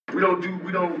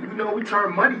we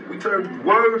turn money. We turn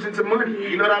words into money.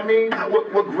 You know what I mean?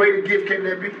 What greater gift can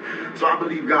there be? So I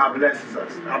believe God blesses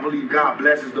us. I believe God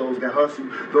blesses those that hustle,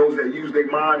 those that use their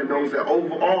mind, and those that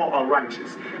overall are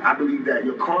righteous. I believe that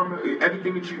your karma,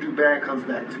 everything that you do bad comes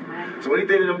back to you. So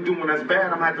anything that I'm doing that's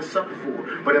bad, I'm going to have to suffer for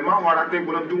it. But in my heart, I think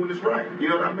what I'm doing is right. You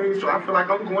know what I mean? So I feel like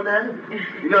I'm going to heaven.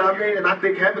 You know what I mean? And I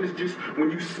think heaven is just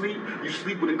when you sleep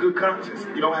with a good conscience.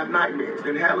 You don't have nightmares.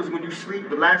 And hell is when you sleep,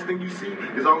 the last thing you see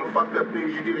is all the fucked up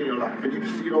things you did in your life. And you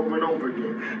just see it over and over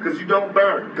again. Because you don't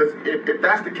burn. Because if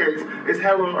that's the case, it's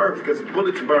hell on earth. Because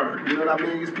bullets burn. You know what I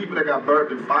mean? It's people that got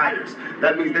burned in fires.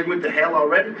 That means they went to hell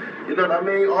already. You know what I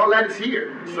mean? All that is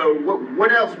here. So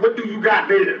what else? What do you got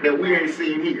there that we ain't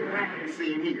seen here?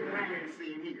 Seen here.